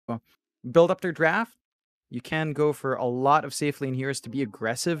build up their draft. You can go for a lot of safe lane heroes to be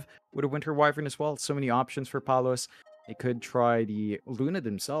aggressive with a Winter Wyvern as well. So many options for Palos. They could try the Luna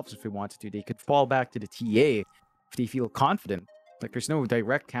themselves if they wanted to. They could fall back to the TA if they feel confident. Like, there's no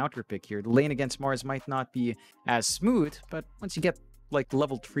direct counter pick here. The lane against Mars might not be as smooth, but once you get, like,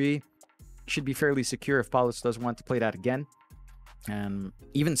 level 3, should be fairly secure if Palos does want to play that again. And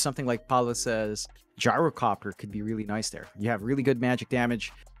even something like Palos' Gyrocopter could be really nice there. You have really good magic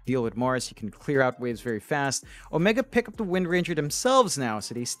damage, deal with Mars, you can clear out waves very fast. Omega pick up the Wind Ranger themselves now,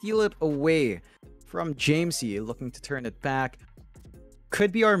 so they steal it away from Jamesy, looking to turn it back.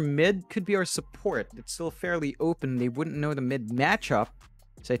 Could be our mid, could be our support. It's still fairly open. They wouldn't know the mid matchup,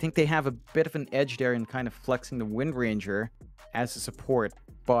 so I think they have a bit of an edge there in kind of flexing the Wind Ranger as a support.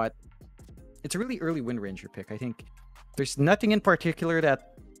 But it's a really early Wind Ranger pick. I think there's nothing in particular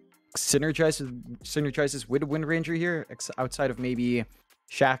that synergizes with the Wind Ranger here, outside of maybe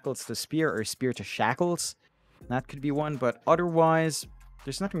Shackles to Spear or Spear to Shackles. That could be one, but otherwise,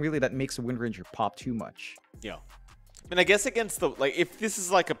 there's nothing really that makes the Wind Ranger pop too much. Yeah. I mean, I guess against the, like, if this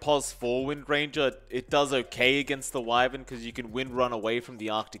is like a pos 4 Wind Ranger, it does okay against the Wyvern because you can wind run away from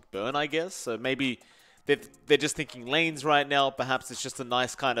the Arctic Burn, I guess. So maybe they're just thinking lanes right now. Perhaps it's just a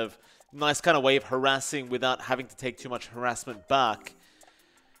nice kind of way of harassing without having to take too much harassment back.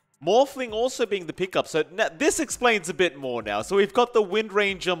 Morphling also being the pickup, so this explains a bit more now. So we've got the Wind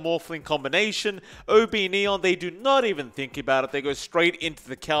Ranger Morphling combination. OB.Neon, they do not even think about it. They go straight into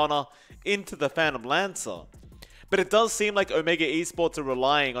the counter, into the Phantom Lancer. But it does seem like Omega Esports are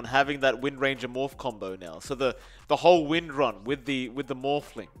relying on having that Wind Ranger Morph combo now. So the whole Wind Run with the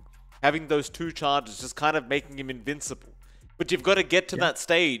Morphling, having those 2 charges, just kind of making him invincible. But you've got to get to that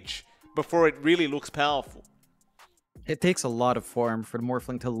stage before it really looks powerful. It takes a lot of form for the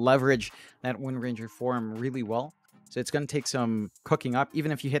Morphling to leverage that Wind Ranger form really well. So it's going to take some cooking up.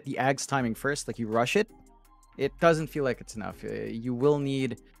 Even if you hit the Ags timing first, like you rush it, it doesn't feel like it's enough. You will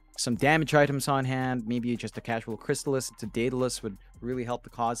need some damage items on hand, maybe just a casual Crystallis. It's a Daedalus would really help the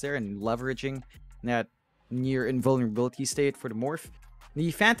cause there, and leveraging that near invulnerability state for the Morph. The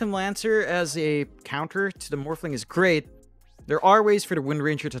Phantom Lancer as a counter to the Morphling is great. There are ways for the Wind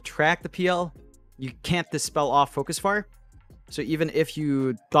Ranger to track the PL. You can't dispel off Focus Fire. So even if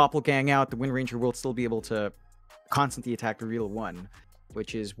you doppelgang out, the Wind Ranger will still be able to constantly attack the real one,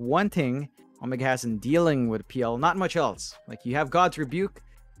 which is one thing Omega has in dealing with PL, not much else. Like, you have God's Rebuke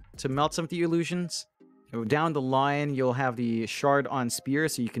to melt some of the illusions. Down the line, you'll have the Shard on Spear,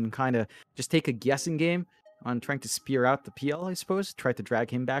 so you can kind of just take a guessing game on trying to spear out the PL, I suppose. Try to drag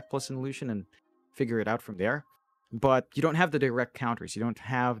him back plus an illusion and figure it out from there. But you don't have the direct counters. You don't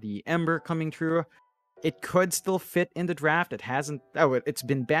have the Ember coming through. It could still fit in the draft. It hasn't. Oh, it's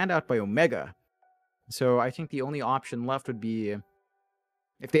been banned out by Omega. So I think the only option left would be,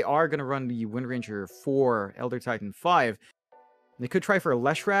 if they are going to run the Wind Ranger 4, Elder Titan 5, they could try for a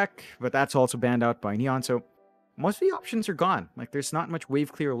Leshrac, but that's also banned out by Neon. So most of the options are gone. Like, there's not much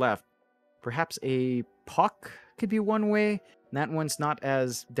wave clear left. Perhaps a Puck could be one way. That one's not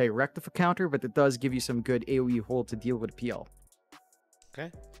as direct of a counter, but it does give you some good AoE hold to deal with PL.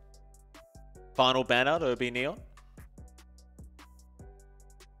 Okay. Final ban out, OB.Neon.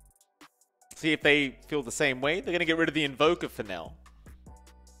 See if they feel the same way. They're going to get rid of the Invoker for now.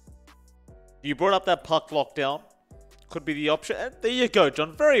 You brought up that Puck lockdown. Could be the option. And there you go,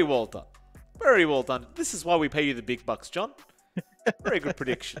 John. Very well done. Very well done. This is why we pay you the big bucks, John. Very good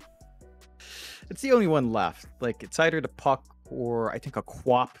prediction. It's the only one left. Like, it's either the Puck or I think a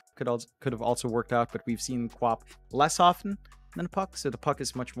Quap could have also worked out, but we've seen Quap less often than a Puck, so the Puck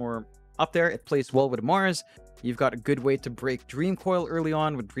is much more up there. It plays well with Mars. You've got a good way to break Dream Coil early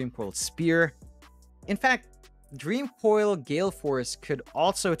on with Dream Coil Spear. In fact, Dream Coil Gale Force could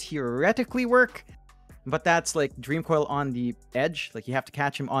also theoretically work, but that's like Dream Coil on the edge. Like, you have to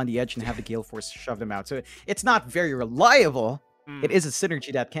catch him on the edge and have the Gale Force shove them out. So it's not very reliable. It is a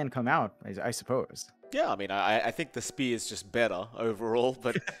synergy that can come out, I suppose. Yeah, I mean, I think the Spear is just better overall,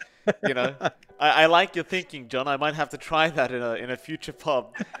 but, you know, I like your thinking, John. I might have to try that in a future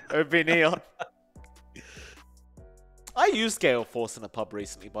pub. OB.Neon. I used Gale Force in a pub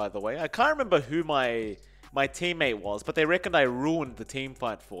recently, by the way. I can't remember who my teammate was, but they reckoned I ruined the team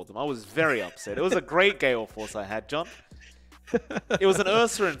fight for them. I was very upset. It was a great Gale Force I had, John. It was an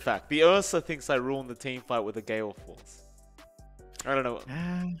Ursa, in fact. The Ursa thinks I ruined the team fight with a Gale Force. I don't know.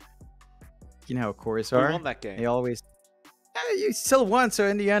 You know how cores are. Who won that game? They always... you still won, so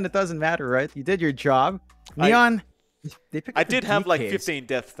in the end, it doesn't matter, right? You did your job. Neon, They picked I up the did have like DKs. 15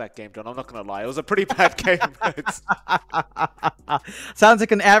 deaths that game, John. I'm not gonna lie. It was a pretty bad game. Sounds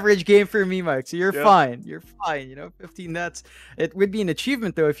like an average game for me, Mike. So you're Yeah. fine. You're fine. You know, 15. It would be an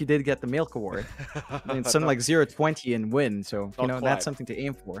achievement though if you did get the Milk Award. I mean, something like 0-20 and win. So you know quite. that's something to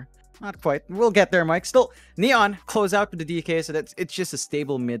aim for. Not quite. We'll get there, Mike. Still, Neon close out with the DK, so it's just a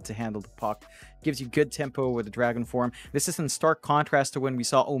stable mid to handle the puck. Gives you good tempo with the Dragon form. This is in stark contrast to when we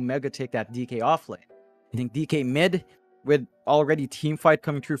saw Omega take that DK offlane. I think DK mid, with already team fight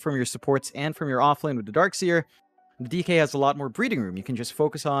coming through from your supports and from your offlane with the Darkseer, the DK has a lot more breathing room. You can just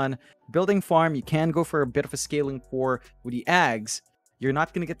focus on building farm. You can go for a bit of a scaling core with the Ags. You're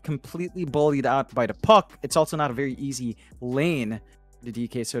not going to get completely bullied out by the puck. It's also not a very easy lane, the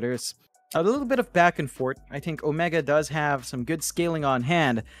DK, so there's a little bit of back and forth. I think Omega does have some good scaling on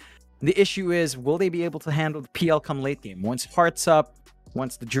hand. The issue is, will they be able to handle the PL come late game? Once Heart's up,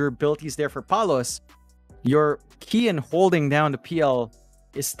 once the durability is there for Palos, your key in holding down the PL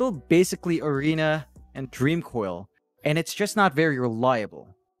is still basically Arena and Dream Coil, and it's just not very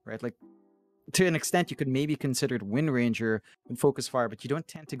reliable, right? Like, to an extent, you could maybe consider Wind Ranger and Focus Fire, but you don't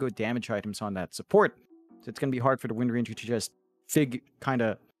tend to go damage items on that support. So it's going to be hard for the Wind Ranger to just kind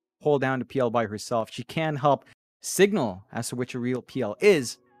of hold down the PL by herself. She can help signal as to which a real PL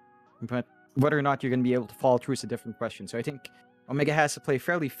is, but whether or not you're going to be able to follow through is a different question. So I think Omega has to play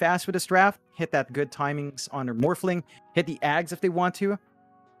fairly fast with this draft, hit that good timings on her Morphling, hit the Ags if they want to,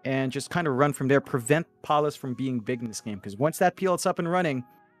 and just kind of run from there, prevent Palos from being big in this game, because once that PL is up and running,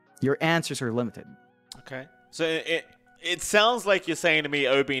 your answers are limited. Okay. So it sounds like you're saying to me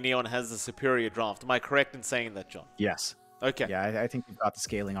OB.Neon has the superior draft. Am I correct in saying that, John? Yes. Okay. Yeah, I think you've got the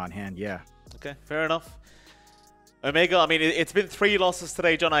scaling on hand, yeah. Okay, fair enough. Omega, I mean, it's been 3 losses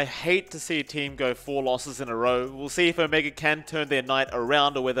today, John. I hate to see a team go 4 losses in a row. We'll see if Omega can turn their night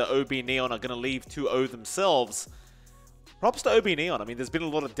around or whether OB.Neon are going to leave 2-0 themselves. Props to OB.Neon. I mean, there's been a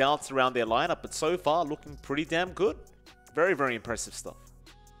lot of doubts around their lineup, but so far looking pretty damn good. Very, very impressive stuff.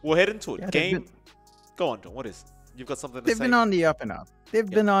 We'll head into it. Yeah, Go on, John. What is it? You've got something to say? They've been on the up and up. They've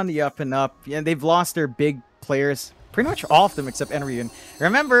been on the up and up. Yeah, they've lost their big players. Pretty much all of them except Enryu.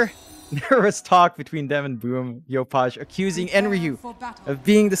 Remember, there was talk between them and Boom, Yopaj, accusing Enryu of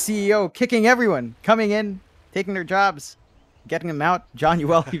being the CEO, kicking everyone, coming in, taking their jobs, getting them out. John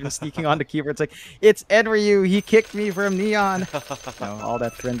Yuel even sneaking on the keyboard. It's like, it's Enryu, he kicked me from Neon. All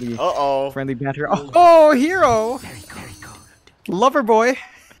that friendly banter. Oh, Hero! Very good. Lover boy.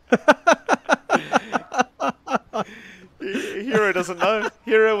 Hero doesn't know.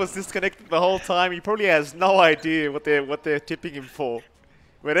 Hero was disconnected the whole time. He probably has no idea what they're tipping him for.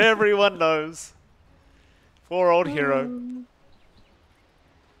 But everyone knows. Poor old Hero.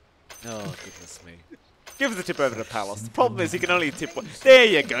 Oh, goodness me. Give the tip over to Palos. The problem is he can only tip one. There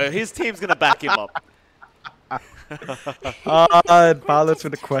you go. His team's going to back him up. Palos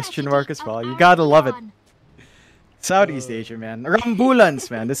with a question mark as well. You gotta love it. Southeast Asia, man.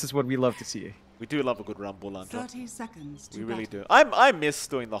 Rambulans, man. This is what we love to see. We do love a good Rambulan. 30 seconds to we really do. I miss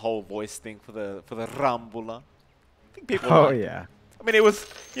doing the whole voice thing for the Rambula. I think people Oh, like it. yeah. I mean, it was,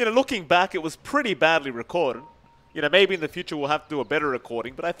 looking back, it was pretty badly recorded. Maybe in the future we'll have to do a better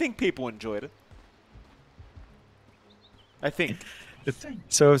recording, but I think people enjoyed it. I think.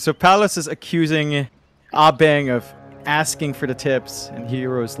 So Palos is accusing Abeng of asking for the tips, and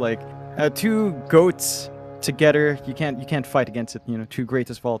Hero's like, 2 goats together, you can't fight against it, 2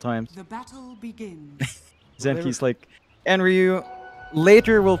 greatest of all times. The battle begins. Zenki's like, Enryu,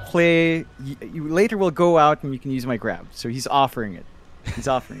 later we'll play, later we'll go out and you can use my grab. So he's offering it.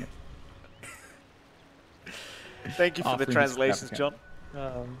 Thank you for the translations, John.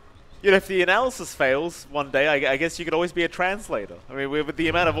 Um, If the analysis fails one day, I guess you could always be a translator. I mean, with the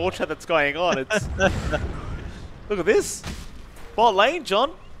amount of all chat that's going on, it's... Look at this. Bot lane,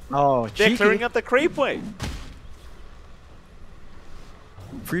 John. Oh, They're cheeky. clearing up the creep wave.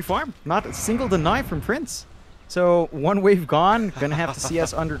 Free farm. Not a single deny from Prince. So 1 wave gone. Gonna have to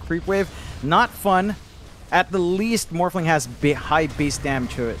CS under creep wave. Not fun. At the least, Morphling has high base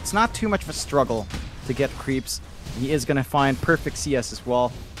damage to it. It's not too much of a struggle to get creeps. He is gonna find perfect CS as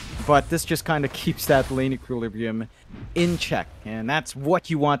well. But this just kind of keeps that lane equilibrium in check. And that's what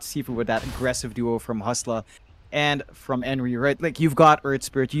you want to see with that aggressive duo from Hustla and from Enryu, right? Like, you've got Earth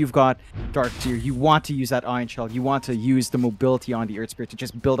Spirit, you've got Darkseer, you want to use that Iron Shell, you want to use the mobility on the Earth Spirit to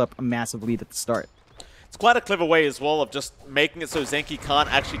just build up a massive lead at the start. It's quite a clever way as well of just making it so Zenki can't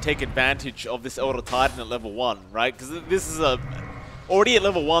actually take advantage of this Elder Titan at level 1, right? Because this is already at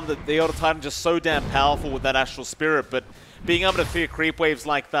level 1 that the Elder Titan is just so damn powerful with that Astral Spirit, but being able to clear creep waves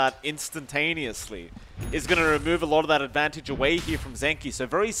like that instantaneously is going to remove a lot of that advantage away here from Zenki. So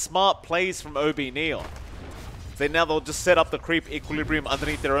very smart plays from OB.Neon. So now they'll just set up the creep equilibrium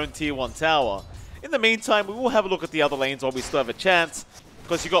underneath their own tier 1 tower. In the meantime, we will have a look at the other lanes while we still have a chance.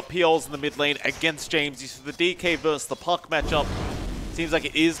 Because you got PLs in the mid lane against Jamesy, so the DK versus the Puck matchup seems like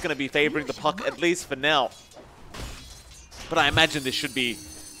it is going to be favoring the Puck, at least for now. But I imagine this should be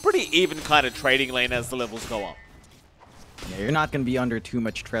pretty even kind of trading lane as the levels go up. Yeah, you're not going to be under too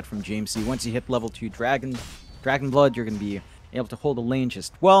much threat from Jamesy. Once you hit level 2 Dragon Blood, you're going to be able to hold the lane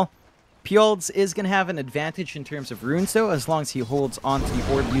just well. Pjolds is going to have an advantage in terms of runes, though, as long as he holds on to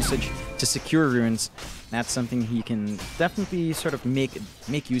the orb usage to secure runes. That's something he can definitely sort of make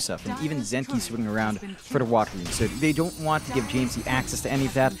use of. And even Zenki's swinging around for the water runes, so they don't want to give Jamesy access to any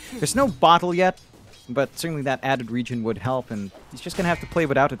of that. There's no bottle yet, but certainly that added region would help, and he's just going to have to play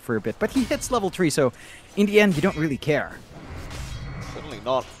without it for a bit. But he hits level 3, so in the end, you don't really care. Certainly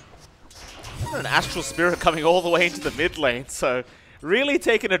not. An Astral Spirit coming all the way into the mid lane, so really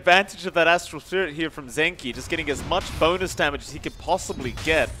taking advantage of that Astral Spirit here from Zenki, just getting as much bonus damage as he could possibly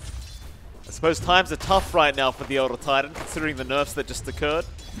get. I suppose times are tough right now for the Elder Titan, considering the nerfs that just occurred.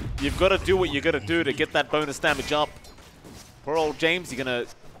 You've got to do what you got to do to get that bonus damage up. Poor old James, you're going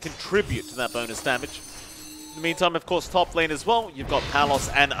to contribute to that bonus damage. In the meantime, of course, top lane as well, you've got Palos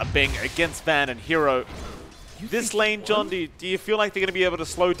and Abeng against Van and Hero. This lane, John, do you feel like they're going to be able to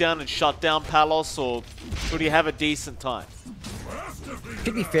slow down and shut down Palos, or do you have a decent time?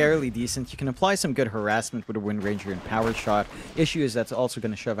 Could be fairly decent. You can apply some good harassment with a Wind Ranger and Power Shot. Issue is that's also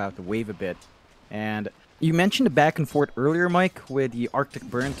going to shove out the wave a bit. And you mentioned the back and forth earlier, Mike, with the Arctic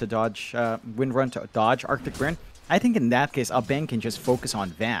Burn to dodge, Wind Run to dodge Arctic Burn. I think in that case, Abeng can just focus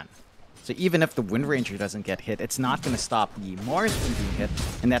on Van. So even if the Wind Ranger doesn't get hit, it's not going to stop the Mars from being hit,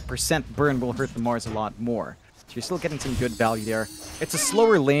 and that percent burn will hurt the Mars a lot more. So you're still getting some good value there. It's a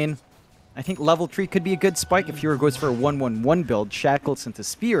slower lane. I think level 3 could be a good spike if Hero goes for a 1-1-1 build. Shackles into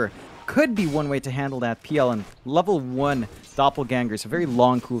Spear could be one way to handle that PL, and level 1 Doppelganger is a very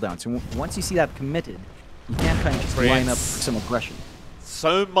long cooldown. So once you see that committed, you can kind of just line up some aggression.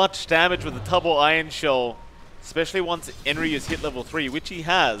 So much damage with the double Iron Shell, especially once Enry is hit level 3, which he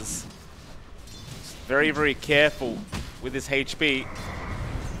has. Very, very careful with his HP.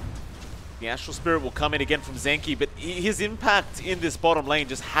 The Astral Spirit will come in again from Zenki, but his impact in this bottom lane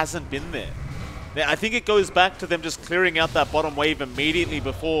just hasn't been there. Now, I think it goes back to them just clearing out that bottom wave immediately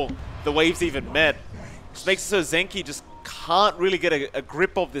before the waves even met. Just makes it so Zenki just can't really get a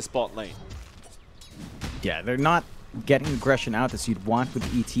grip of this bot lane. Yeah, they're not getting aggression out as you'd want with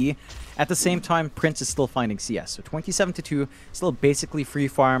ET. At the same time, Prince is still finding CS. So 27-2, still basically free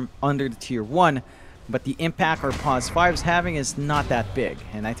farm under the tier 1. But the impact our Pause 5 is having is not that big,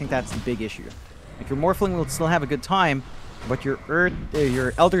 and I think that's the big issue. Like, your Morphling will still have a good time, but your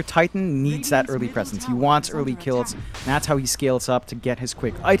Elder Titan needs that early presence. He wants early kills, and that's how he scales up to get his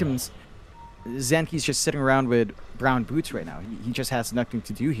quick items. Zenki's just sitting around with brown boots right now. He just has nothing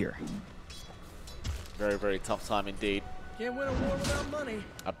to do here. Very, very tough time indeed. Can't win a war without money.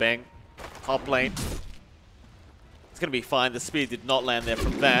 Abeng, top lane. Going to be fine. The speed did not land there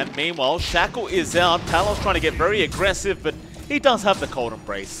from Van. Meanwhile, Shackle is out. Palos trying to get very aggressive, but he does have the Cold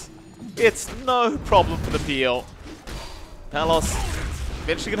Embrace. It's no problem for the PL. Palos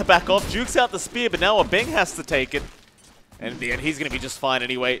eventually going to back off. Jukes out the spear, but now Abeng has to take it. And in the end, he's going to be just fine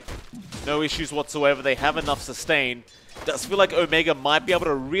anyway. No issues whatsoever. They have enough sustain. It does feel like Omega might be able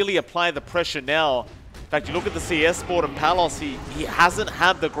to really apply the pressure now. In fact, you look at the CS board and Palos, he hasn't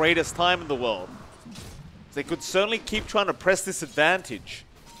had the greatest time in the world. They could certainly keep trying to press this advantage.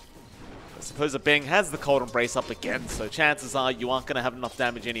 I suppose Abeng has the Cold Embrace up again, so chances are you aren't going to have enough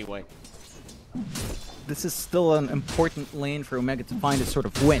damage anyway. This is still an important lane for Omega to find a sort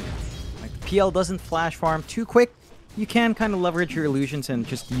of win. Like, the PL doesn't flash farm too quick. You can kind of leverage your illusions and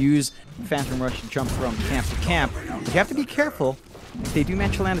just use Phantom Rush to jump from camp to camp. But you have to be careful. If they do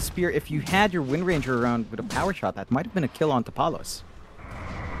manage to land a spear, if you had your Wind Ranger around with a power shot, that might have been a kill on Palos.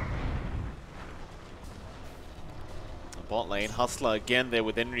 Bot lane, Hustler again there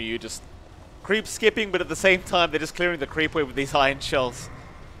with Enryu, just creep skipping, but at the same time they're just clearing the creep wave with these iron shells.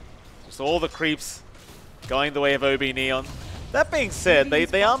 Just all the creeps going the way of OB.Neon. That being said,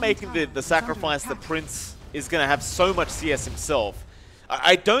 they are making the sacrifice that Prince is going to have so much CS himself.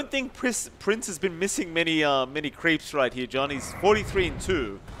 I don't think Prince has been missing many creeps right here, John. He's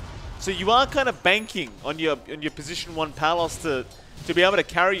 43-2. So you are kind of banking on your position 1 Palos to be able to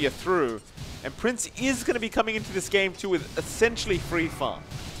carry you through. And Prince is going to be coming into this game too with essentially free farm.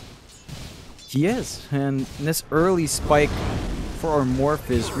 He is, and this early spike for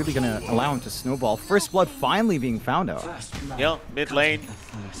Morph is really going to allow him to snowball. First blood finally being found out. Yeah, mid lane.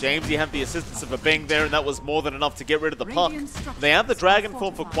 Jamesy had the assistance of a Bing there, and that was more than enough to get rid of the puck. They have the Dragon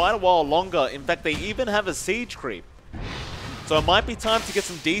form for quite a while longer. In fact, they even have a siege creep. So it might be time to get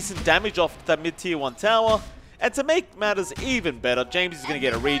some decent damage off that mid-tier 1 tower. And to make matters even better, James is going to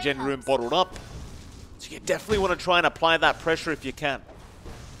get a regen room bottled up. So you definitely want to try and apply that pressure if you can.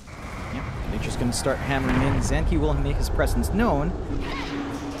 Yep, they're just going to start hammering in. Zenki will make his presence known.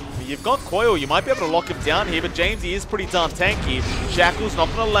 You've got Coil, you might be able to lock him down here, but Jamesy is pretty darn tanky. Shackle's not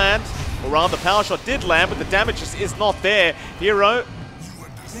going to land, or rather the power shot did land, but the damage just is not there. Hero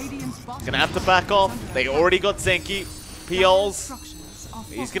going to have to back off. They already got Zenki. Piols,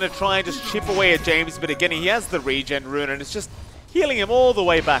 he's going to try and just chip away at James, but again, he has the regen rune, and it's just healing him all the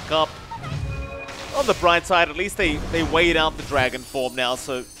way back up. On the bright side, at least they weighed out the Dragon form now,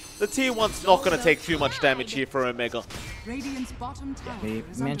 so the tier 1's not going to take too much damage here for Omega. They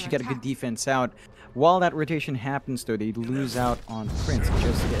managed to get a good defense out. While that rotation happens, though, they lose out on Prince.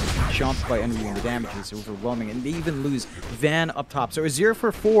 Just get jumped by enemy, and the damage is overwhelming. And they even lose Van up top. So a 0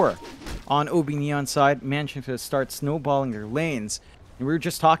 for 4 on OB.Neon side, managing to start snowballing their lanes. And we were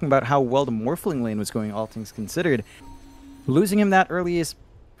just talking about how well the Morphling lane was going, all things considered. Losing him that early is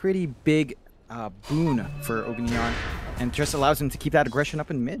pretty big boon for OB.Neon, and just allows him to keep that aggression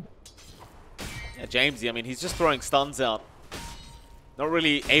up in mid. Yeah, Jamesy, I mean, he's just throwing stuns out. Not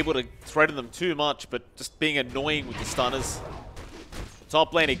really able to threaten them too much, but just being annoying with the stunners.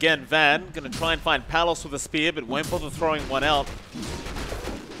 Top lane again, Van. Going to try and find Palos with a spear, but won't bother throwing one out.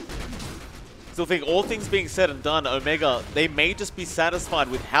 Still think all things being said and done, Omega, they may just be satisfied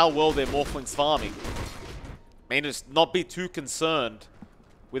with how well their Morphling's farming. May just not be too concerned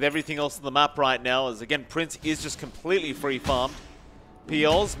with everything else on the map right now, as again, Prince is just completely free farmed.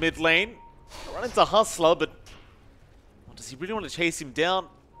 Piols, mid lane. Run into Hustler, but does he really want to chase him down?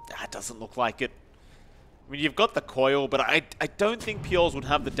 That doesn't look like it. I mean, you've got the Coil, but I don't think Piols would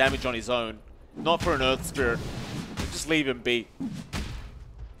have the damage on his own. Not for an Earth Spirit. Just leave him be.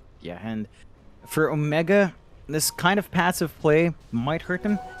 Yeah, and for Omega, this kind of passive play might hurt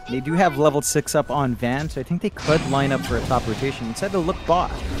them. They do have level 6 up on Van, so I think they could line up for a top rotation. Instead, they'll look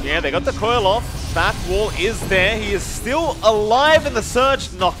bot. Yeah, they got the Coil off. Back wall is there. He is still alive in the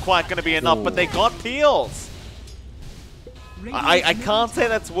surge. Not quite going to be enough, but they got Piols. I can't say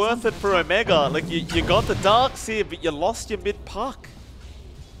that's worth it for Omega. Like, you got the Darks here, but you lost your mid-puck.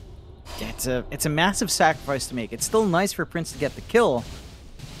 Yeah, it's a massive sacrifice to make. It's still nice for Prince to get the kill,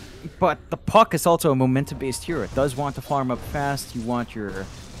 but the puck is also a momentum-based hero. It does want to farm up fast. You want your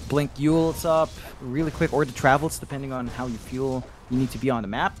Blink Yules up really quick, or the Travels, depending on how you feel you need to be on the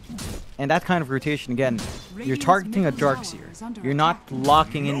map. And that kind of rotation, again, you're targeting a Darkseer. You're not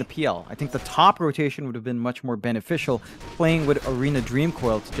locking in the PL. I think the top rotation would have been much more beneficial. Playing with Arena Dream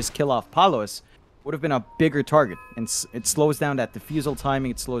Coil to just kill off Palos would have been a bigger target. And it slows down that diffusal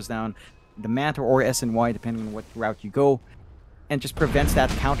timing. It slows down the Manta or SNY, depending on what route you go. And just prevents that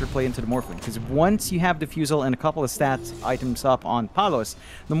counterplay into the Morphling. Because once you have Diffusal and a couple of stats items up on Palos,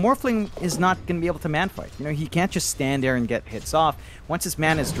 the Morphling is not going to be able to man-fight. You know, he can't just stand there and get hits off. Once his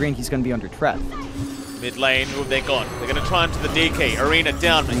mana is drained, he's going to be under threat. Mid lane, who have they got? They're going to try into the DK. Arena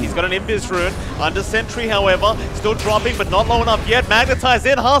down. He's got an Invis rune. Under Sentry, however. Still dropping, but not low enough yet. Magnetize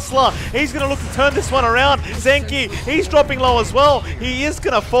in. Hustler. He's going to look to turn this one around. Zenki, he's dropping low as well. He is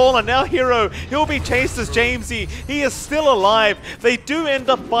going to fall, and now Hero, he'll be chased as Jamesy. He is still alive. They do end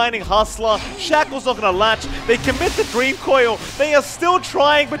up finding Hustler. Shackle's not going to latch. They commit the Dream Coil. They are still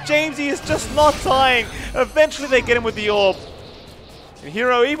trying, but Jamesy is just not dying. Eventually, they get him with the orb. And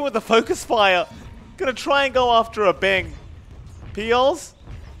Hero, even with the Focus Fire, gonna try and go after a Bang. Piols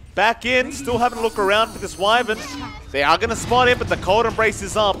back in, still having a look around for this Wyvern. They are gonna spot him, but the Cold Embrace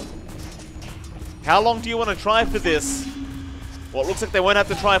is up. How long do you want to try for this? Well, it looks like they won't have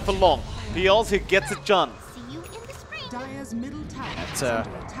to try for long. Piols, who gets it done. That's a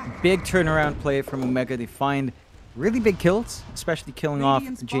big turnaround play from Omega. They find really big kills, especially killing off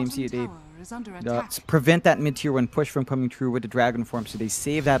Jamesy. They prevent that mid-tier 1 push from coming through with the Dragon form, so they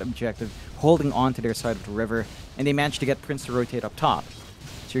save that objective, holding on to their side of the river, and they manage to get Prince to rotate up top.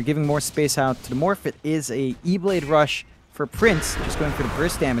 So you're giving more space out to the Morph. It is a E-Blade rush for Prince, just going for the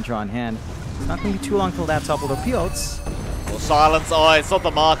burst damage on hand. It's not going to be too long till that's up, although Piols. Well, silence. Oh, it's not the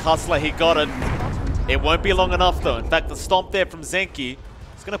mark. Hustler, he got it. It won't be long enough, though. In fact, the stomp there from Zenki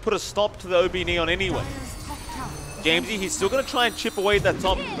is going to put a stop to the OB.Neon anyway. Jamesy, he's still going to try and chip away that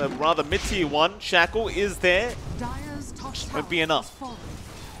top, rather mid-tier 1. Shackle is there. Won't be enough.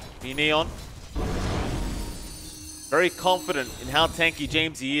 OB.Neon. Very confident in how tanky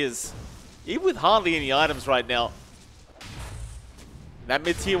Jamesy is. Even with hardly any items right now. That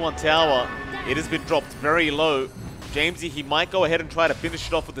mid-tier 1 tower, it has been dropped very low. Jamesy, he might go ahead and try to finish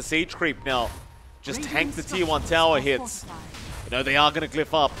it off with the siege creep now. Just tank the tier 1 tower hits. You know, they are going to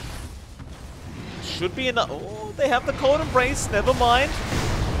glyph up. Should be enough. Oh, they have the cold embrace. Never mind.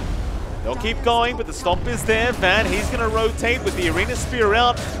 They'll keep going, but the stomp is there. Van, he's going to rotate with the arena spear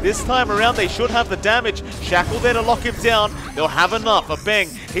out. This time around, they should have the damage. Shackle there to lock him down. They'll have enough. A bang.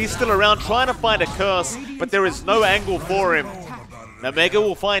 He's still around trying to find a curse, but there is no angle for him. Omega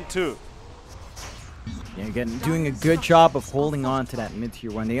will find two. Yeah, again, doing a good job of holding on to that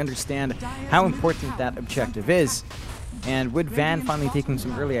mid-tier 1. They understand how important that objective is. And with Van finally taking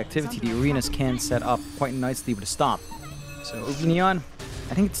some early activity, the arenas can set up quite nicely with a stop. So OB.Neon,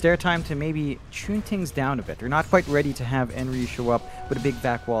 I think it's their time to maybe tune things down a bit. They're not quite ready to have Enryu show up with a big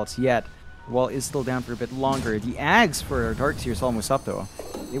back waltz yet. The wall is still down for a bit longer. The Ags for Darkseer is almost up though.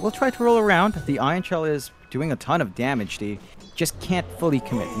 They will try to roll around. The Ion Shell is doing a ton of damage. They just can't fully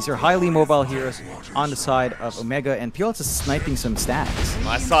commit. These are highly mobile heroes on the side of Omega, and PLs is sniping some stacks.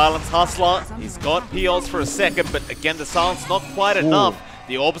 Nice silence, Hustler. He's got PLs for a second, but again, the silence not quite enough.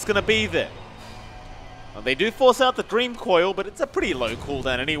 The orb's going to be there. Well, they do force out the Dream Coil, but it's a pretty low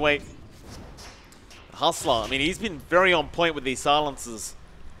cooldown anyway. Hustler, I mean, he's been very on point with these silences.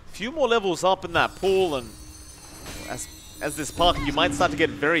 A few more levels up in that pool, and as this puck, you might start to get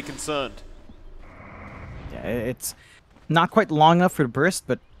very concerned. Yeah, it's not quite long enough for the burst,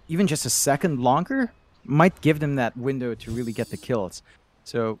 but even just a second longer might give them that window to really get the kills.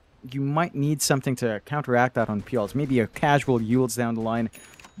 So you might need something to counteract that on PLs. Maybe a casual yields down the line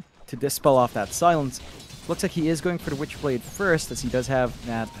to dispel off that silence. Looks like he is going for the Witchblade first, as he does have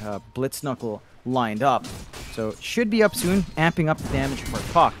that Blitz Knuckle lined up. So should be up soon, amping up the damage for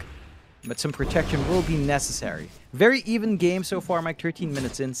Puck. But some protection will be necessary. Very even game so far, Mike. 13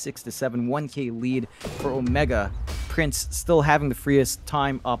 minutes in, 6-7, 1k lead for Omega. Prince still having the freest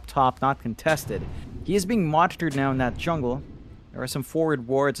time up top, not contested. He is being monitored now in that jungle. There are some forward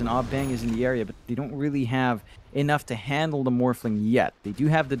wards and Ob-Bang is in the area, but they don't really have enough to handle the Morphling yet. They do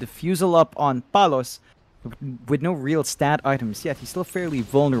have the Diffusal up on Palos, with no real stat items yet. He's still fairly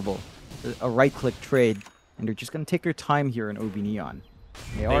vulnerable. A right-click trade, and they're just going to take their time here in OB.Neon.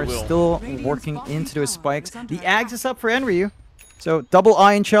 They are still working into those spikes. The Ags is up for Enryu. So double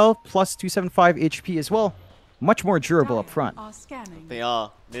Ion Shell plus 275 HP as well. Much more durable up front. They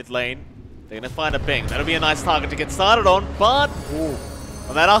are mid lane. They're going to find a bang. That'll be a nice target to get started on. But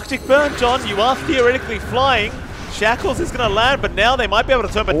on that Arctic Burn, John, you are theoretically flying. Shackles is going to land, but now they might be able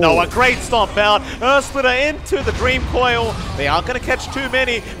to turn. But no, a great stomp out. Earth Splitter into the Dream Coil. They aren't going to catch too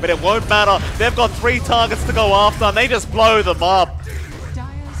many, but it won't matter. They've got 3 targets to go after, and they just blow them up.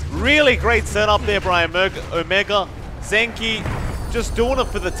 Really great setup there by Omega. Zenki just doing it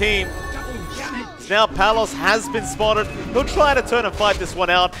for the team. Now Palos has been spotted. He'll try to turn and fight this one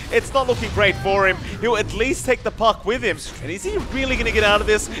out. It's not looking great for him. He'll at least take the puck with him. And is he really going to get out of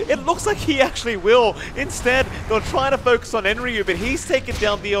this? It looks like he actually will. Instead, they'll try to focus on Enryu, but he's taken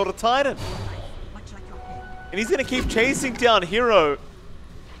down the Elder Titan. And he's going to keep chasing down Hero.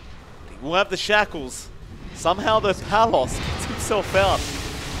 He will have the shackles. Somehow the Palos gets himself out.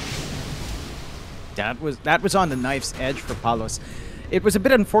 That was on the knife's edge for Palos. It was a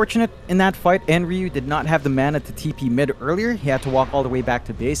bit unfortunate in that fight. Enryu did not have the mana to TP mid earlier. He had to walk all the way back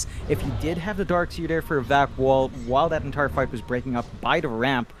to base. If he did have the Darkseer there for a vac wall while that entire fight was breaking up by the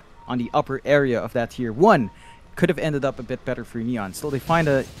ramp on the upper area of that tier 1, could have ended up a bit better for Neon. Still, they find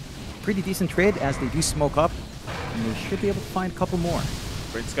a pretty decent trade as they do smoke up, and they should be able to find a couple more.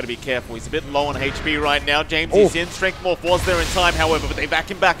 Brent's got to be careful. He's a bit low on HP right now. James is in. Strength Morph was there in time, however, but they back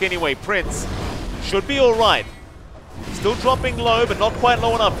him back anyway. Prince should be all right. Still dropping low, but not quite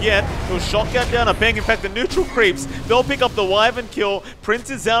low enough yet. He'll shotgun down a bang. In fact, the neutral creeps. They'll pick up the Wyvern kill.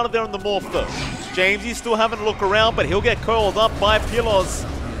 Prince is out of there on the morph though. Jamesy still having a look around, but he'll get curled up by Pilos.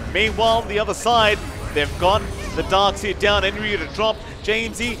 Meanwhile, on the other side, they've got the Darkseer down. Enryu to drop.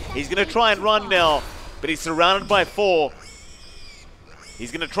 Jamesy, he's going to try and run now, but he's surrounded by 4.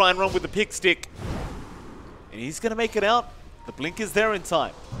 He's going to try and run with the pick stick, and he's going to make it out. The blink is there in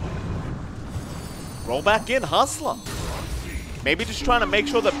time. Roll back in, Hustler. Maybe just trying to make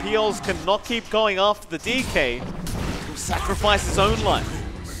sure that PLs cannot keep going after the DK. He'll sacrifice his own life.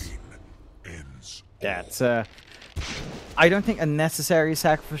 That's, I don't think a necessary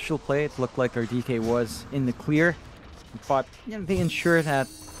sacrificial play. It looked like our DK was in the clear. But you know, they ensure that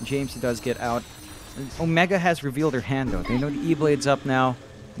James does get out. Omega has revealed their hand though. They know the E-Blade's up now.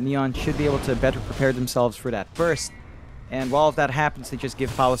 Neon should be able to better prepare themselves for that burst. And while that happens, they just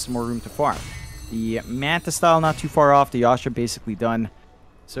give Palos some more room to farm. The Manta style not too far off. The Yasha basically done.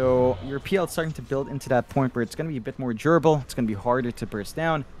 So your PL is starting to build into that point where it's going to be a bit more durable, it's going to be harder to burst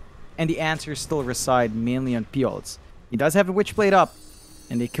down, and the answers still reside mainly on PLs. He does have a Witchblade up,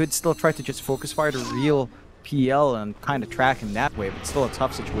 and they could still try to just focus fire the real PL and kind of track him that way, but still a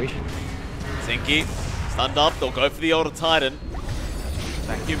tough situation. Zenki stunned up, they'll go for the Elder Titan.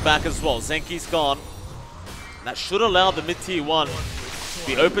 Vacuum back as well, Zenki's gone. That should allow the mid-tier 1 to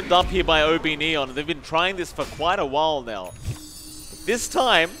be opened up here by OB.Neon. They've been trying this for quite a while now. But this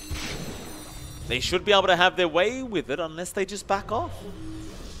time, they should be able to have their way with it unless they just back off.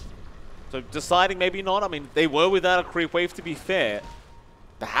 So deciding maybe not. I mean, they were without a creep wave, to be fair.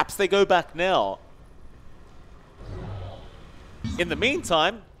 Perhaps they go back now. In the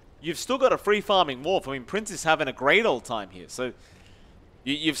meantime, you've still got a free farming Morph. I mean, Prince is having a great old time here. So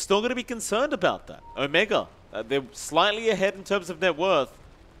you've still got to be concerned about that. Omega, they're slightly ahead in terms of net worth.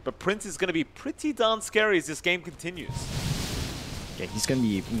 But Prince is going to be pretty darn scary as this game continues. Yeah, he's going to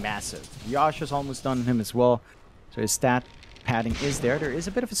be massive. Yasha's almost done him as well. So his stat padding is there. There is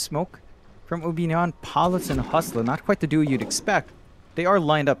a bit of a smoke from OB.Neon. Palos and Hustler, not quite the duo you'd expect. They are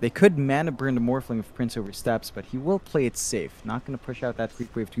lined up. They could mana burn the Morphling if Prince oversteps, but he will play it safe. Not going to push out that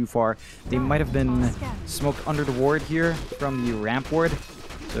creep wave too far. They might have been smoked under the ward here from the ramp ward,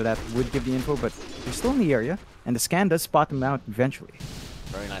 so that would give the info, but they're still in the area, and the scan does spot them out eventually.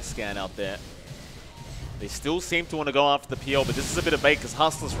 Very nice scan out there. They still seem to want to go after the PL, but this is a bit of bait because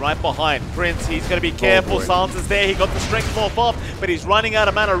Hustler's right behind Prince. He's going to be careful. Silence is there. He got the strength morph off, but he's running out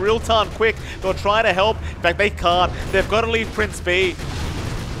of mana real time quick. They'll try to help. In fact, they can't. They've got to leave Prince be.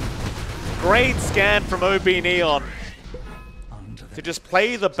 Great scan from OB.Neon to just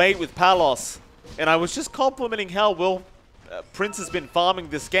play the bait with Palos. And I was just complimenting how well Prince has been farming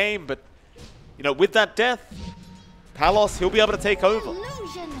this game, but, you know, with that death, Palos, he'll be able to take over.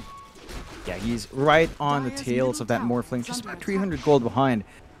 Yeah, he's right on the tails of that Morphling, just about 300 gold behind.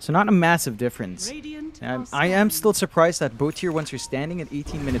 So not a massive difference. I am still surprised that both tier 1s are standing at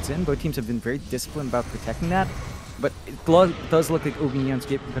 18 minutes in. Both teams have been very disciplined about protecting that. But it does look like OB.Neon's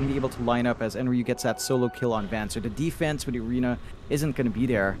going to be able to line up as Enryu gets that solo kill on Van. So the defense with the arena isn't going to be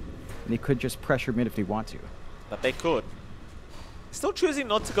there. And they could just pressure mid if they want to. But they could. Still choosing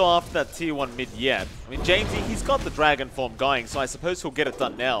not to go after that tier 1 mid yet. I mean, Jamesy, he's got the dragon form going, so I suppose he'll get it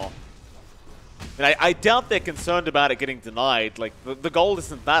done now. And I doubt they're concerned about it getting denied. Like, the goal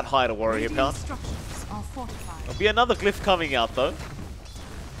isn't that high to worry about. There'll be another glyph coming out, though.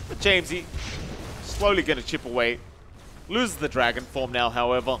 But Jamesy, slowly going to chip away. Loses the dragon form now,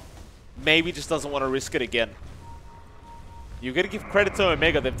 however. Maybe just doesn't want to risk it again. You've got to give credit to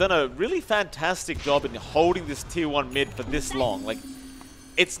Omega. They've done a really fantastic job in holding this tier 1 mid for this long. Like,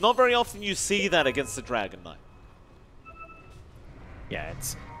 it's not very often you see that against the Dragon Knight. Yeah,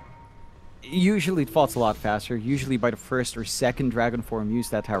 it's... Usually it falls a lot faster. Usually by the first or second dragon form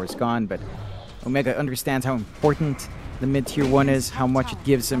use, that tower's gone. But Omega understands how important the mid tier 1 is, how much it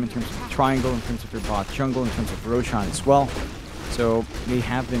gives them in terms of the triangle, in terms of their bot jungle, in terms of Roshan as well. So they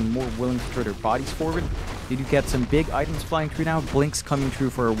have been more willing to throw their bodies forward. They do get some big items flying through now. Blinks coming through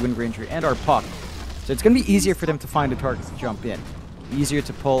for our Wind Ranger and our Puck. So it's going to be easier for them to find a target to jump in. Easier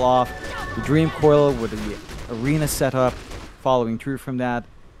to pull off the Dream Coil with the arena setup, following through from that,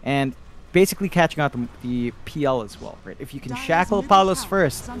 and basically catching out the PL as well, right? If you can shackle Palos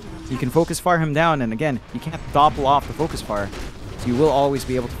first, you can focus fire him down, and again, you can't doppel off the focus fire, so you will always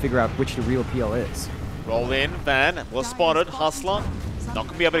be able to figure out which the real PL is. Roll in, Van, well spotted, Hustler, not going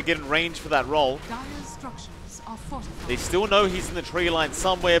to be able to get in range for that roll. They still know he's in the tree line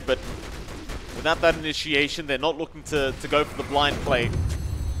somewhere, but without that initiation, they're not looking to go for the blind play.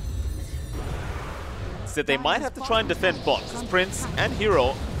 Instead, they might have to try and defend bot, because Prince and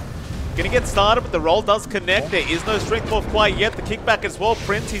Hero gonna get started, but the roll does connect. There is no strength morph quite yet. The kickback as well.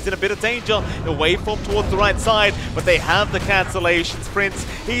 Prince, he's in a bit of danger. The waveform towards the right side, but they have the cancellations. Prince,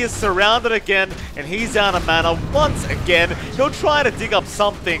 he is surrounded again, and he's out of mana once again. He'll try to dig up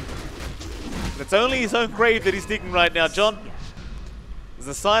something. But it's only his own grave that he's digging right now, John. There's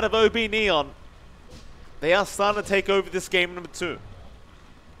the side of OB.Neon. They are starting to take over this game number 2.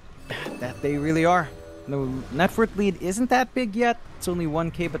 That they really are. The net worth lead isn't that big yet. It's only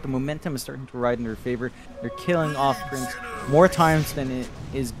 1k, but the momentum is starting to ride in their favor. They're killing off Prince more times than it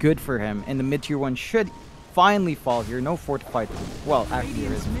is good for him. And the mid-tier 1 should finally fall here. No fortified. Well, actually,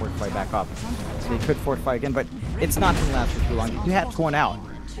 there is a fortified back up. So they could fortify again, but it's not going to last for too long. You had one out.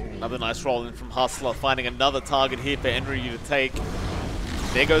 Another nice roll in from Hustler, finding another target here for Enryu to take.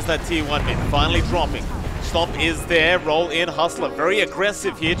 There goes that tier 1 mid, finally dropping. Stomp is there, roll in, Hustler, very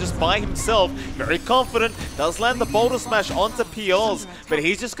aggressive here, just by himself, very confident, does land the Boulder Smash onto PLs, but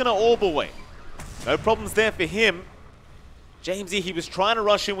he's just going to orb away. No problems there for him. Jamesy, he was trying to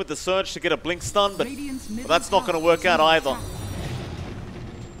rush in with the surge to get a blink stun, but Radiant's middle that's not going to tower work is out under either.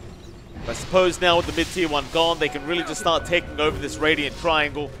 attack. I suppose now with the mid-tier 1 gone, they can really just start taking over this Radiant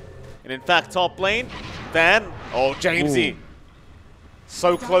triangle. And in fact, top lane, Van, oh, Jamesy. Ooh.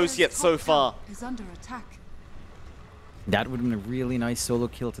 So close yet Dire's so top far. tower is under attack. That would have been a really nice solo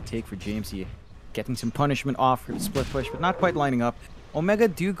kill to take for Jamesy. Getting some punishment off for the split push, but not quite lining up. Omega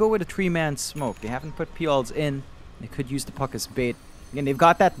do go with a 3-man smoke. They haven't put PLs in. They could use the puck as bait. Again, they've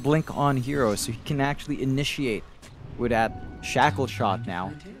got that blink on Hero, so he can actually initiate with that shackle shot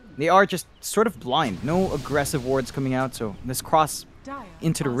now. They are just sort of blind. No aggressive wards coming out, so this cross Dire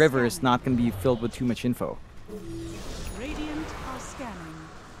into the are river is scanning. not going to be filled with too much info. Radiant are scanning.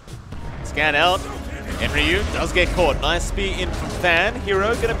 Scan out. Enryu does get caught. Nice spear in from Fan.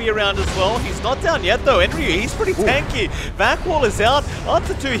 Hero going to be around as well. He's not down yet though. Enryu, he's pretty tanky. Backwall is out. On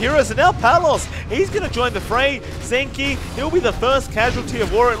to 2 heroes. And now Palos, he's going to join the fray. Zenki, he'll be the first casualty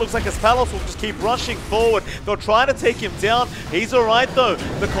of war. It looks like as Palos will just keep rushing forward. They'll try to take him down. He's alright though.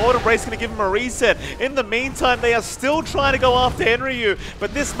 The Cold Embrace going to give him a reset. In the meantime, they are still trying to go after Enryu.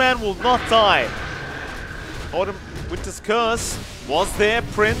 But this man will not die. Autumn Winter's Curse was there.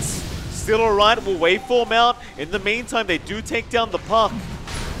 Prince still alright, will waveform out. In the meantime, they do take down the puck.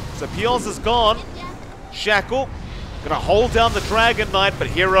 So Peels is gone. Shackle gonna hold down the Dragon Knight, but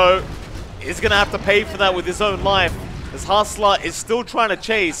Hero is gonna have to pay for that with his own life. As Hustler is still trying to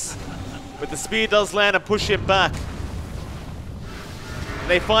chase, but the spear does land and push him back. And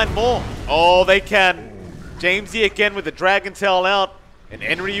they find more. Oh, they can. Jamesy again with the Dragon Tail out, and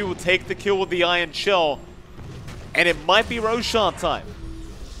Enryu will take the kill with the Iron Shell. And it might be Roshan time.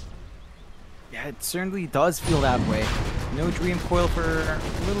 Yeah, it certainly does feel that way. No Dream Coil for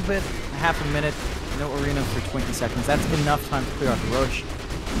a little bit, half a minute. No Arena for 20 seconds. That's enough time to clear out the Roche.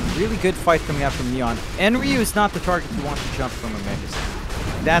 Really good fight coming out from Neon. Enryu is not the target you want to jump from a Megas.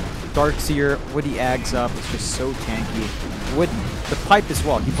 That Darkseer with the Ags up is just so tanky. With the pipe as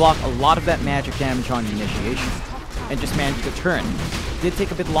well, he blocked a lot of that magic damage on the initiation and just managed to turn. It did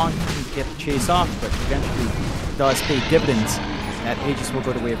take a bit longer to get the chase off, but eventually does pay dividends. That Aegis will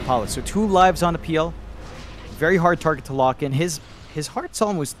go the way of Palos. So 2 lives on the PL. Very hard target to lock in. His Heart's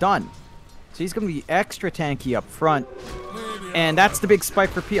almost done. So he's going to be extra tanky up front. And that's the big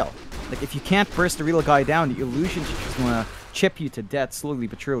spike for PL. Like, if you can't burst the real guy down, the illusions just want to chip you to death slowly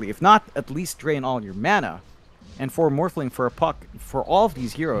but surely. If not, at least drain all your mana. And for Morphling, for a puck, for all of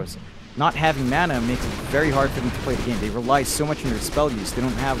these heroes, not having mana makes it very hard for them to play the game. They rely so much on their spell use. They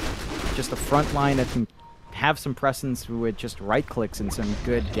don't have just a front line that can have some presence with just right clicks and some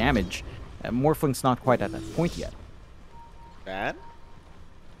good damage. Morphling's not quite at that point yet. Man,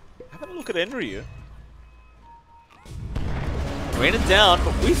 have a look at Enryu. Rain it down,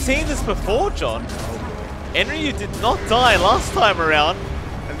 but we've seen this before, John. Enryu did not die last time around,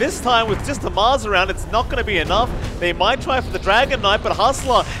 and this time with just the Mars around, it's not going to be enough. They might try for the Dragon Knight, but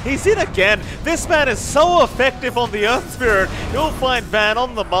Hustler, he's in again. This man is so effective on the Earth Spirit. He'll find Van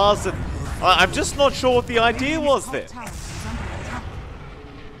on the Mars, and I'm just not sure what the idea was there.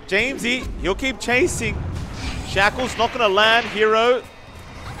 Jamesy, he'll keep chasing. Shackle's not going to land. Hero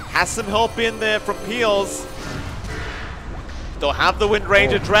has some help in there from Peels. They'll have the Wind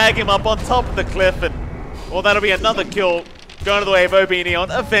Ranger drag him up on top of the cliff, and well, that'll be another kill going to the way of OB.Neon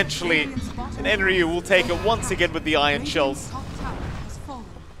eventually. And Enryu will take it once again with the Iron Shells.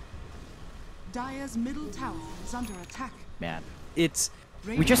 Dire's middle tower is under attack. Man,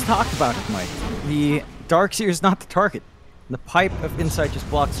 we just talked about it, Mike. The Darkseer is not the target. The pipe of Insight just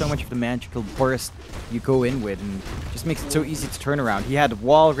blocks so much of the magical burst you go in with, and just makes it so easy to turn around. He had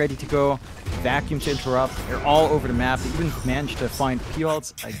wall ready to go, vacuum to interrupt. They're all over the map. They even managed to find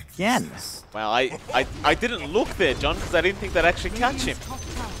P-ults again. Wow, I didn't look there, John, because I didn't think they'd actually catch him.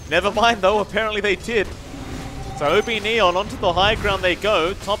 Never mind, though. Apparently they did. So OB.Neon onto the high ground they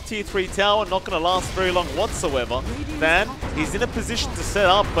go. Top tier 3 tower, not going to last very long whatsoever. Van, he's in a position to set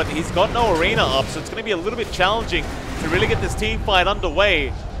up, but he's got no arena up, so it's going to be a little bit challenging to really get this team fight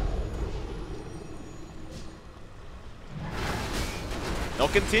underway. They'll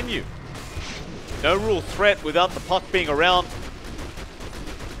continue. No real threat without the puck being around.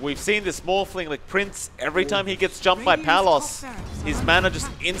 We've seen this Morphling like Prince, every time he gets jumped by Palos, his mana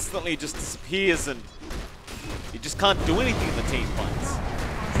just instantly just disappears and you just can't do anything in the team fights.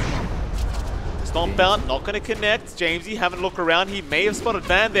 Stomp out, not going to connect. Jamesy having a look around. He may have spotted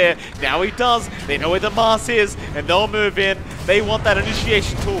Van there. Now he does. They know where the Mars is and they'll move in. They want that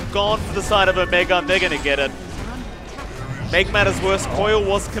initiation tool gone for the side of Omega and they're going to get it. Make matters worse, Coil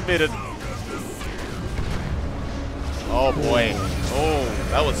was committed. Oh boy. Oh,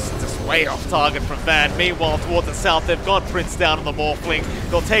 that was just way off target from Van. Meanwhile, towards the south, they've got Prince down on the Morphling.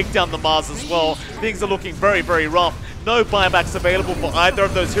 They'll take down the Mars as well. Things are looking very, very rough. No buybacks available for either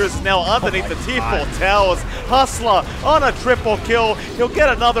of those heroes now underneath the tier 4 towers. Hustler on a triple kill. He'll get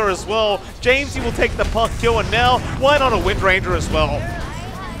another as well. Jamesy will take the puck kill, and now why not a Wind Ranger as well?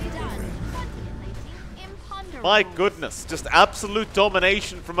 My goodness, just absolute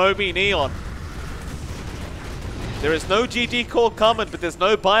domination from OB.Neon. There is no GG call coming, but there's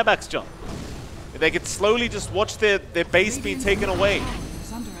no buybacks, John. They could slowly just watch their base being taken away.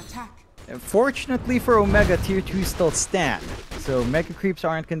 Fortunately for Omega, tier 2 still stand. So mega creeps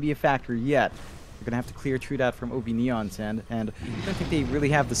aren't going to be a factor yet. They're going to have to clear through that from OB.Neon's end. And I don't think they really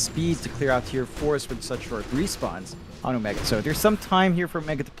have the speed to clear out tier 4s with such short respawns on Omega. So there's some time here for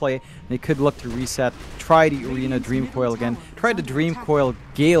Omega to play. They could look to reset, try the Arena Dream Coil again, try the Dream Coil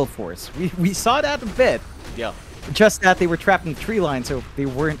Gale Force. We saw that a bit. Yeah. Just that they were trapped in the tree line, so they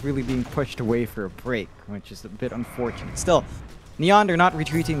weren't really being pushed away for a break, which is a bit unfortunate. Still, Neon, they're not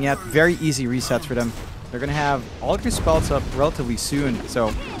retreating yet. Very easy resets for them. They're going to have all of their spells up relatively soon, so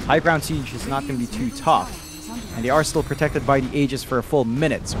high ground siege is not going to be too tough. And they are still protected by the Aegis for a full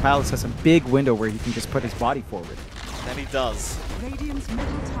minute, so Palace has a big window where he can just put his body forward. And he does. Radiant's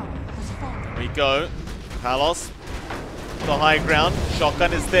middle tower has fallen. There we go. Palos, the high ground.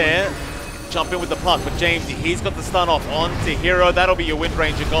 Shotgun is there. Jump in with the puck, but Jamesy, he's got the stun off onto Hero. That'll be your Wind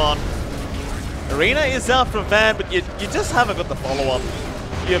Ranger gone. Arena is out from Van, but you just haven't got the follow-up.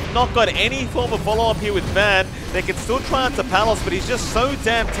 You have not got any form of follow-up here with Van. They can still try onto Palos, but he's just so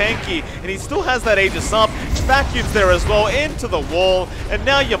damn tanky, and he still has that Aegis up. Vacuums there as well, into the wall, and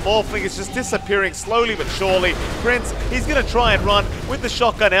now your Morphling is just disappearing slowly but surely. Prince, he's going to try and run with the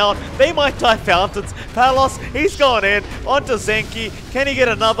shotgun out. They might die fountains. Palos, he's going in, onto Zenki. Can he get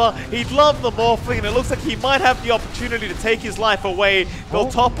another? He'd love the Morphling, and it looks like he might have the opportunity to take his life away. They'll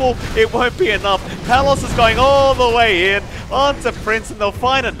topple, it won't be enough. Palos is going all the way in, onto Prince, and they'll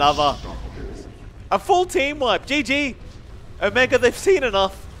find another. A full team wipe. GG. Omega, they've seen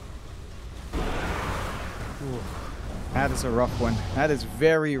enough. That is a rough one. That is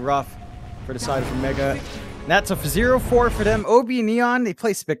very rough for the side of Omega. That's a 0-4 for them. OB.Neon, they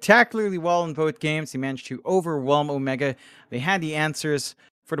play spectacularly well in both games. They managed to overwhelm Omega. They had the answers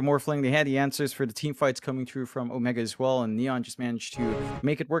for the Morphling. They had the answers for the team fights coming through from Omega as well. And Neon just managed to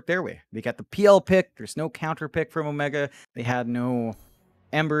make it work their way. They got the PL pick. There's no counter pick from Omega. They had no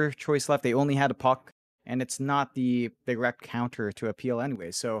Ember choice left. They only had a puck, and it's not the direct counter to a PL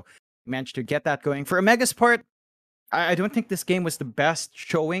anyway. So managed to get that going. For Omega's part, I don't think this game was the best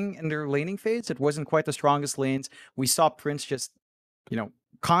showing in their laning phase. It wasn't quite the strongest lanes. We saw Prince just,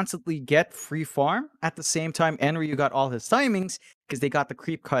 constantly get free farm. At the same time, Enryu got all his timings because they got the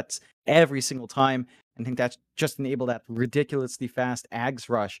creep cuts every single time. I think that's just enabled that ridiculously fast Ags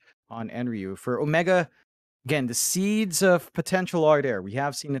rush on Enryu. For Omega, again, the seeds of potential are there. We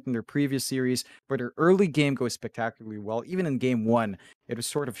have seen it in their previous series where their early game goes spectacularly well. Even in game 1, it was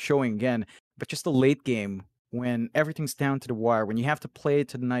sort of showing again. But just the late game, when everything's down to the wire, when you have to play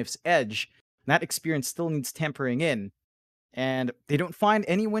to the knife's edge, that experience still needs tempering in. And they don't find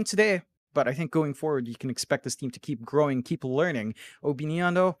any win today. But I think going forward, you can expect this team to keep growing, keep learning.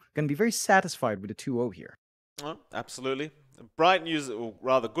 OB.Neon, though, going to be very satisfied with the 2-0 here. Oh, absolutely. Bright news, or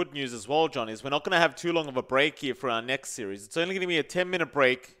rather good news as well, John, is we're not going to have too long of a break here for our next series. It's only going to be a 10-minute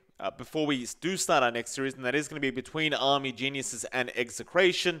break before we do start our next series, and that is going to be between Army Geniuses and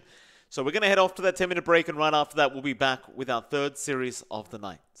Execration. So we're going to head off to that 10-minute break, and right after that, we'll be back with our third series of the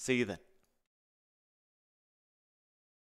night. See you then.